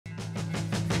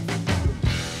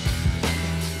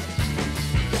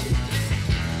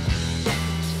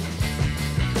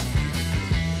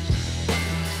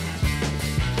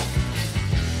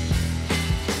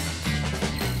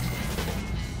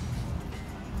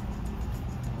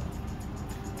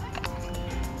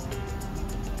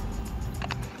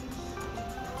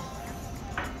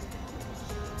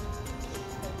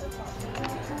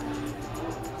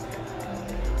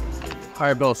All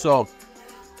right, Bill. So,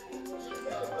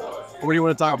 what do you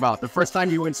want to talk about? The first time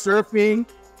you went surfing,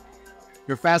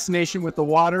 your fascination with the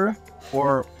water,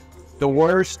 or the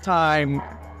worst time,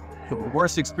 the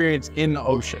worst experience in the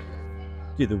ocean?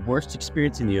 Dude, the worst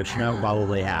experience in the ocean I've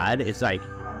probably had is like,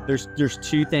 there's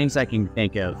two things I can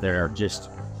think of that are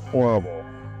just horrible.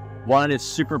 One is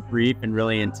super brief and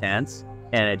really intense,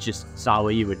 and it just saw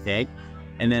what you would think.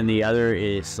 And then the other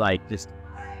is like just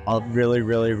all really,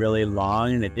 really, really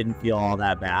long, and it didn't feel all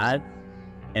that bad.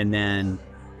 And then,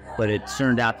 but it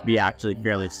turned out to be actually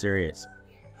fairly serious.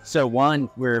 So one,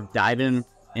 we're diving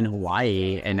in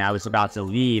Hawaii, and I was about to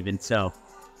leave, and so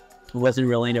I wasn't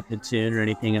really in a platoon or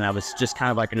anything, and I was just kind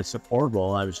of like in a support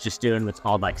role. I was just doing what's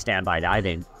called like standby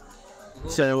diving.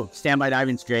 So standby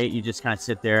diving's great. You just kind of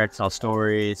sit there, tell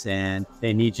stories, and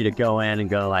they need you to go in and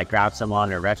go like grab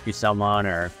someone or rescue someone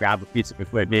or grab a piece of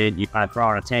equipment. You kind of throw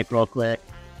on a tank real quick,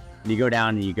 and you go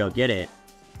down and you go get it.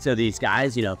 So these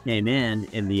guys, you know, came in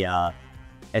the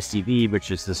STV,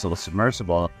 which is this little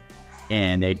submersible,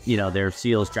 and they, you know, their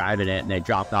SEALs driving it, and they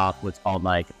dropped off what's called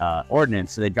like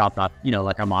ordnance. So they dropped off, you know,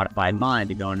 like a modified mine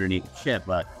to go underneath the ship.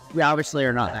 But we obviously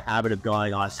are not in the habit of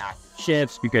going on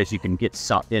ships because you can get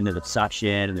sucked into the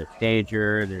suction and there's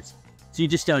danger. So you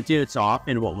just don't do it so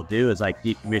often. What we'll do is like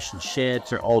decommission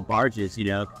ships or old barges, you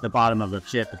know, the bottom of the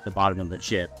ship is the bottom of the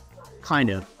ship, kind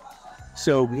of.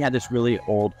 So we had this really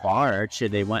old barge,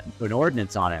 and they went and put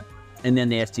ordnance on it. And then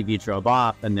the STV drove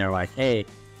off, and they're like, hey,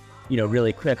 you know,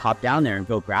 really quick, hop down there and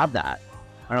go grab that.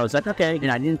 And I was like, okay. And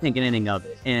I didn't think anything of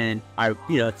it. And I,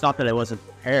 you know, it's not that I wasn't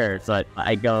prepared, but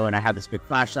I go and I have this big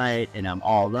flashlight and I'm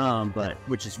all alone, but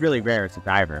which is really rare as a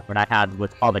diver. But I had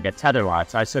what's called like a tether line.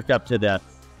 So I hooked up to the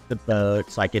boat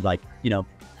so I could like, you know,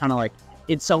 kind of like,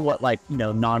 it's somewhat like, you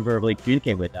know, non-verbally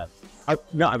communicate with them.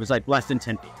 No, I was like less than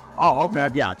 10 feet. Oh, okay.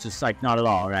 Yeah, just like not at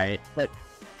all, right? But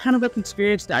kind of what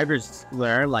experienced divers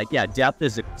learn, like, yeah, depth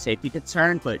is a safety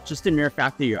concern, but just the mere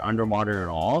fact that you're underwater at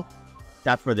all,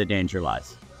 that's where the danger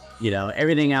lies. You know,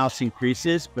 everything else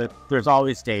increases, but there's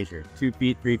always danger. 2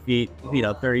 feet, 3 feet, you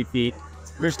know, 30 feet,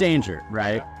 there's danger,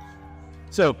 right?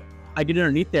 So I get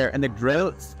underneath there, and the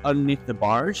growth underneath the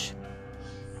barge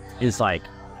is like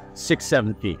 6,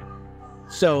 7 feet.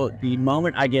 So the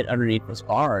moment I get underneath this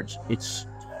barge, it's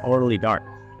totally dark.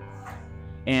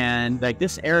 And like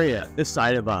this area, this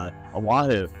side of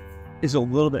Oahu is a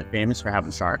little bit famous for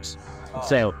having sharks.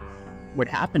 So what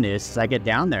happened is I get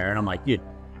down there and I'm like, dude,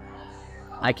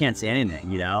 I can't see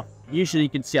anything, you know? Usually you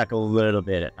can see like a little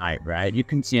bit at night, right? You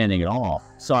couldn't see anything at all.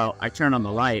 So I turn on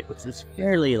the light, which is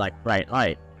fairly like bright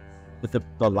light, but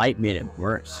the light made it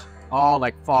worse. Oh,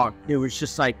 like fog. It was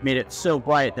just like made it so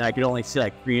bright that I could only see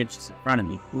like 3 inches in front of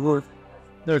me.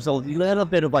 There's a little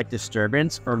bit of like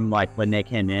disturbance from like when they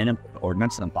came in and put the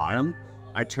ordnance on the bottom.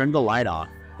 I turned the light off,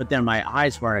 but then my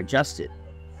eyes weren't adjusted.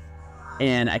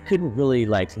 And I couldn't really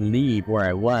like leave where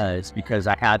I was because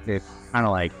I had to kind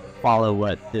of like follow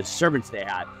what the disturbance they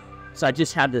had. So I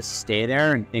just had to stay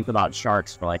there and think about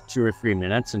sharks for like 2 or 3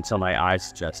 minutes until my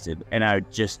eyes adjusted. And I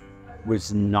just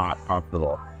was not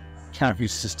comfortable. Kind of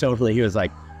just totally, he was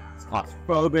like,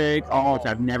 claustrophobic, which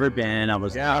I've never been. I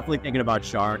was definitely thinking about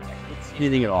sharks. I couldn't see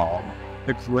anything at all.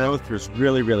 The growth was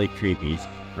really, really creepy,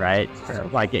 right?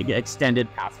 Like it extended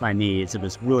past my knees. It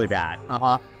was really bad.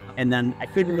 And then I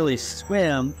couldn't really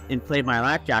swim, inflate my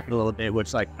life jacket a little bit,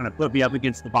 which like kind of put me up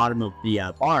against the bottom of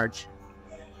the barge.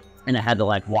 And I had to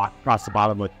like walk across the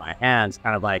bottom with my hands,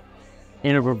 kind of like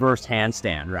in a reverse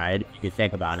handstand, right? If you could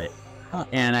think about it.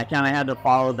 And I kind of had to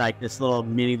follow like this little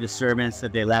mini disturbance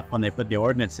that they left when they put the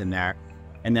ordnance in there.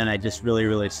 And then I just really,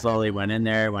 really slowly went in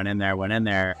there.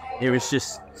 It was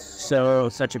just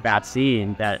such a bad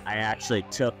scene that I actually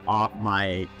took off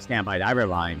my standby diver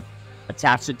line,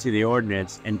 attached it to the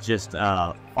ordnance, and just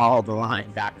followed the line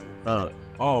back to the boat.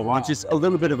 Oh, wow. Just a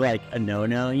little bit of like a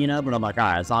no-no, you know, but I'm like, all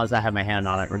right, as long as I have my hand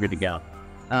on it, we're good to go.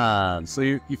 So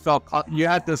you felt, you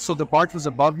had this, so the barge was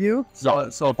above you? So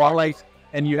about like,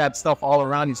 and you had stuff all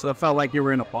around you, so it felt like you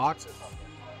were in a box or something.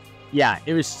 Yeah,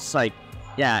 it was just like,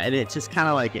 yeah, and it just kind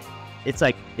of like, it's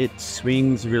like, it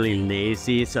swings really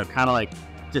lazy, so it kind of like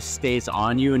just stays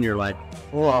on you, and you're like,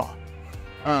 whoa.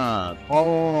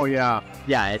 Oh, yeah.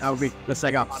 Yeah, that would be, it's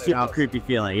like a super creepy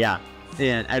feeling, yeah.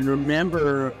 And I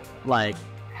remember like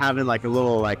having like a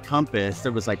little like compass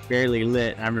that was like barely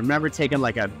lit. And I remember taking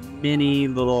like a mini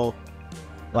little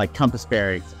like compass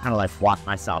bearing to kind of like walk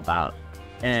myself out.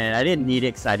 And I didn't need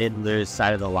it because I didn't lose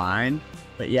sight of the line.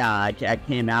 But yeah, I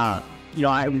came out. You know,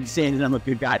 I was saying that I'm a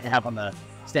good guy to have on the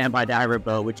standby diver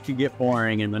boat, which can get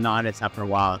boring and monotonous after a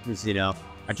while. Because, you know,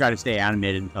 I try to stay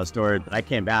animated and tell stories. But I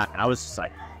came back and I was just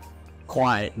like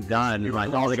quiet and done. And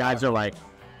like all the guys are like,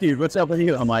 dude, what's up with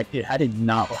you? I'm like, dude, I did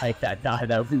not like that dive.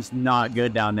 That was not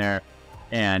good down there.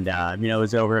 And, you know, it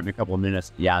was over in a couple of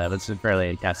minutes. Yeah, that was a fairly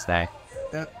intense day.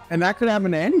 And that could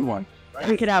happen to anyone.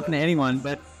 Right? It could happen to anyone,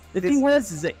 but the thing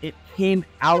was, is that it came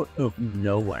out of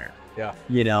nowhere. Yeah.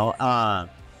 You know,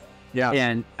 yeah.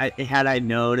 And had I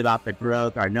known about the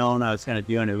growth or known I was kind of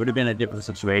doing it, would have been a different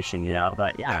situation, you know.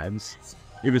 But yeah,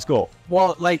 it was cool.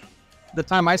 Well, like the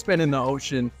time I spent in the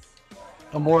ocean,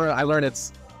 the more I learned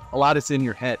a lot is in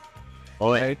your head.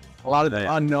 Oh, right? A lot of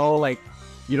the unknown, like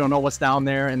you don't know what's down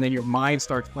there, and then your mind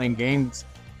starts playing games.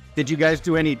 Did you guys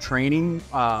do any training,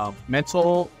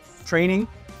 mental training?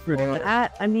 For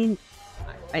that, I mean,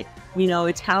 you know,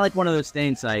 it's kind of like one of those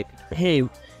things like, hey,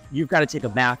 you've got to take a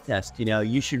math test, you know,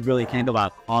 you should really think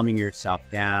about calming yourself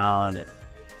down and,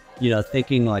 you know,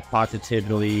 thinking like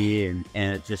positively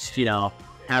and just, you know,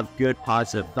 have good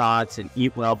positive thoughts and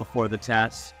eat well before the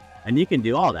test. And you can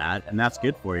do all that, and that's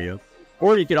good for you.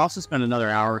 Or you could also spend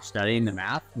another hour studying the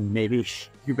math, and maybe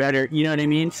you're better, you know what I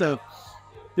mean? So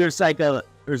there's like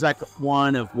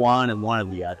one of one and one of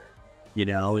the other, you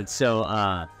know? And so,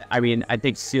 I mean, I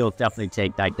think SEALs definitely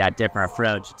take like that different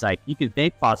approach. It's like, you can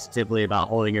think positively about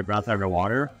holding your breath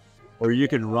underwater, or you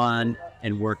can run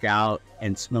and work out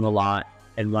and swim a lot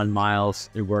and run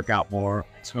miles and work out more,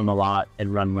 swim a lot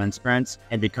and run wind sprints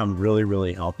and become really,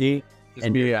 really healthy.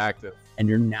 Just be active. And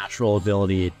your natural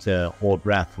ability to hold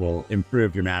breath will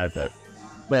improve dramatically.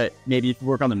 But maybe if you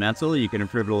work on the mental, you can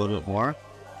improve it a little bit more.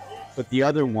 But the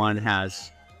other one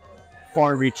has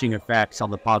far-reaching effects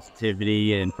on the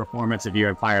positivity and performance of your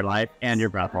entire life and your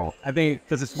breath hold. I think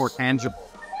because it's more tangible.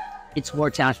 It's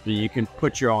more tangible. You can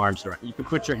put your arms around it. You can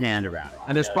put your hand around it.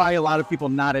 And there's probably a lot of people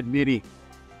not admitting,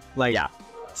 like,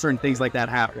 certain things like that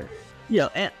happen.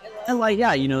 Yeah, and like,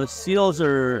 yeah, you know, SEALs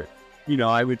are, you know,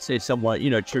 I would say somewhat, you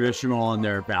know, traditional in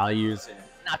their values.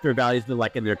 Not their values, but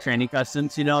like in their training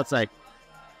customs. You know, it's like,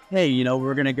 hey, you know,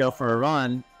 we're going to go for a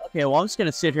run. Okay, well, I'm just going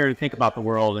to sit here and think about the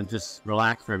world and just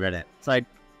relax for a minute. It's like,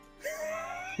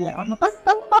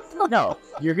 no,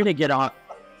 you're going to get off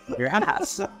your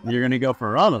ass. You're going to go for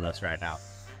a run with us right now.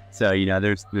 So, you know,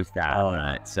 there's that. All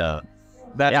right. So,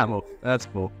 that's cool. That's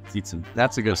cool. Eat some.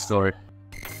 That's a good story.